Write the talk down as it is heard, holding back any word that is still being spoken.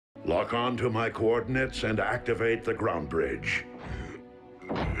Lock on to my coordinates and activate the ground bridge.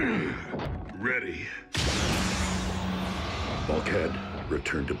 Ready. Bulkhead,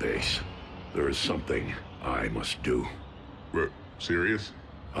 return to base. There is something I must do. Serious?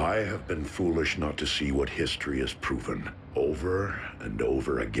 I have been foolish not to see what history has proven, over and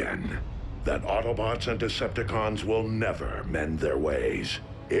over again. That Autobots and Decepticons will never mend their ways.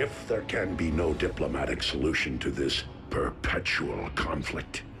 If there can be no diplomatic solution to this perpetual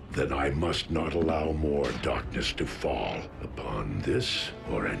conflict, then I must not allow more darkness to fall upon this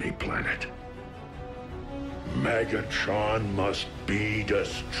or any planet. Megatron must be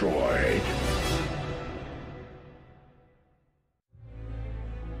destroyed.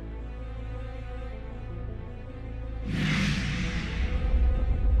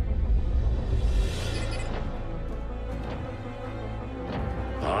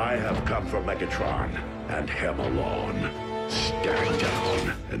 I have come for Megatron, and him alone. Stand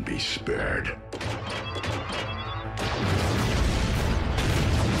down and be spared.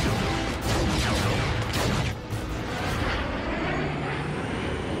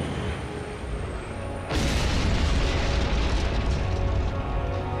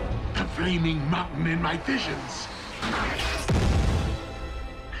 The flaming mountain in my visions.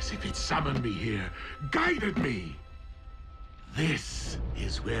 As if it summoned me here, guided me. This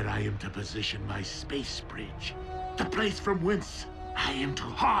is where I am to position my space bridge. The place from whence I am to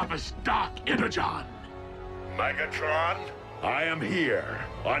harvest Dark Energon. Megatron, I am here,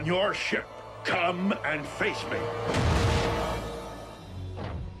 on your ship. Come and face me.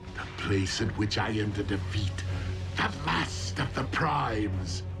 The place at which I am to defeat the last of the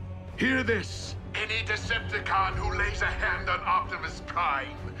Primes. Hear this. Any Decepticon who lays a hand on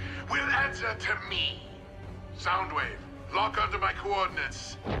Optimus-prime will answer to me. Soundwave, lock onto my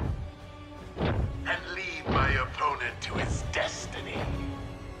coordinates. And leave my opponent to his destiny.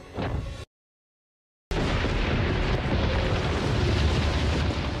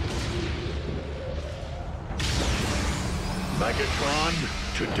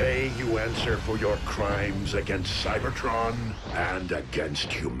 Megatron, today you answer for your crimes against Cybertron and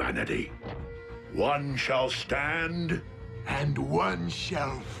against humanity. One shall stand, And one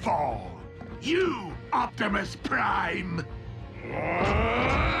shall fall. You, Optimus-prime!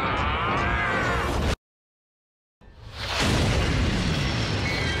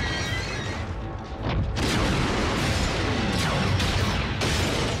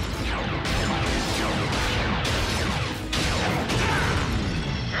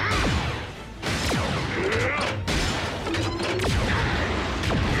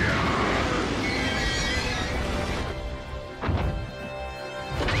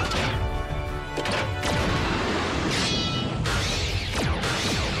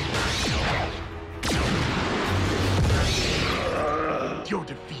 Your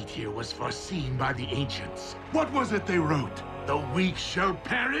defeat here was foreseen by the ancients. What was it they wrote? The weak shall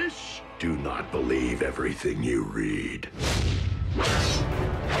perish? do not believe everything you read.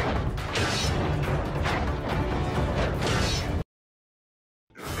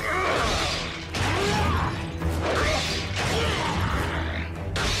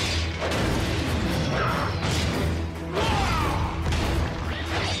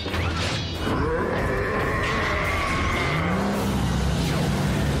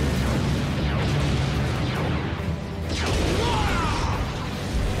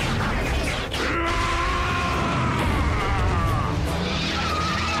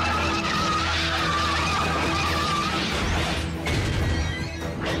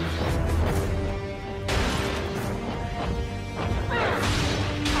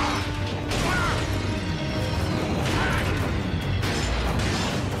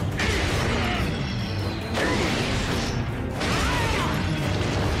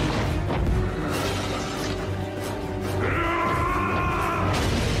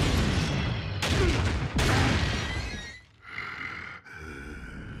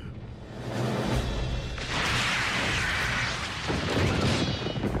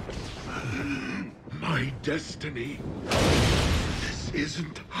 My destiny. This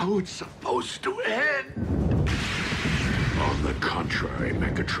isn't how it's supposed to end. On the contrary,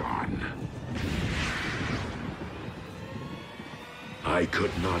 Megatron. I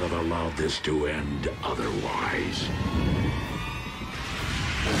could not have allowed this to end otherwise.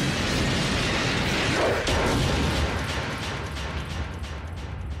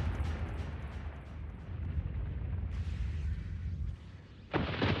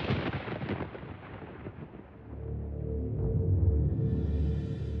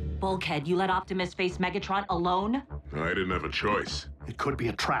 Bulkhead, you let Optimus face Megatron alone? I didn't have a choice. It could be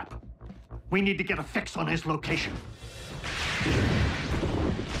a trap. We need to get a fix on his location.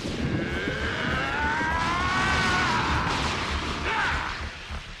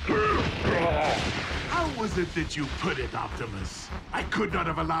 was it that you put it, Optimus? I could not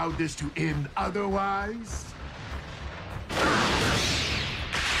have allowed this to end otherwise.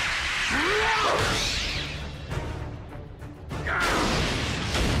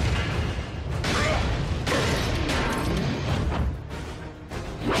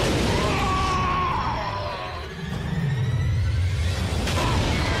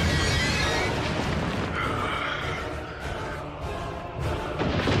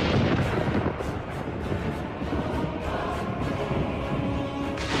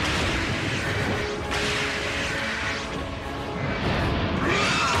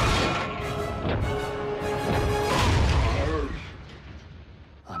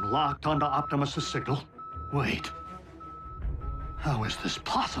 Locked onto Optimus's signal. Wait. How is this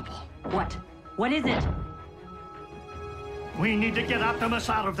possible? What? What is it? We need to get Optimus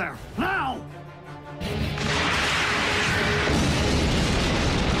out of there, now!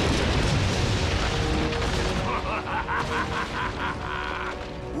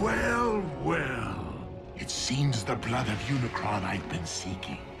 Well, well. It seems the blood of Unicron I've been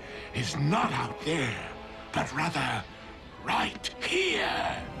seeking is not out there, but rather right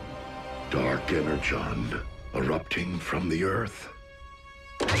here. Dark energon erupting from the Earth.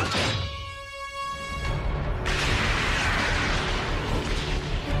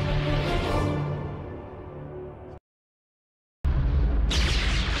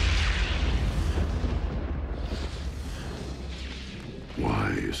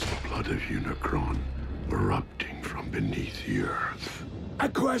 Why is the blood of Unicron erupting from beneath the Earth? A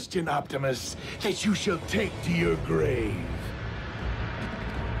question, Optimus, that you shall take to your grave.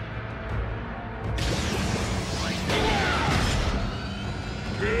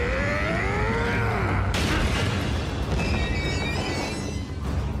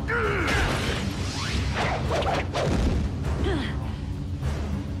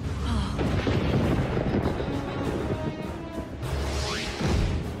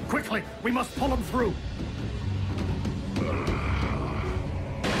 Quickly, we must pull him through.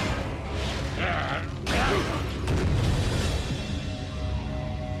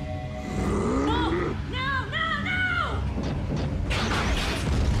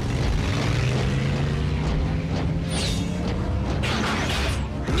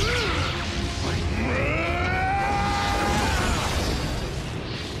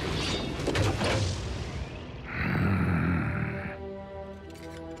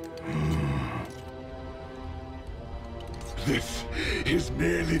 This is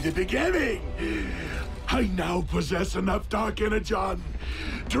merely the beginning. I now possess enough dark energon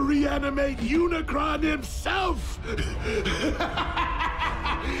to reanimate Unicron himself.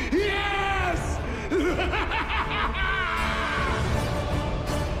 Yes!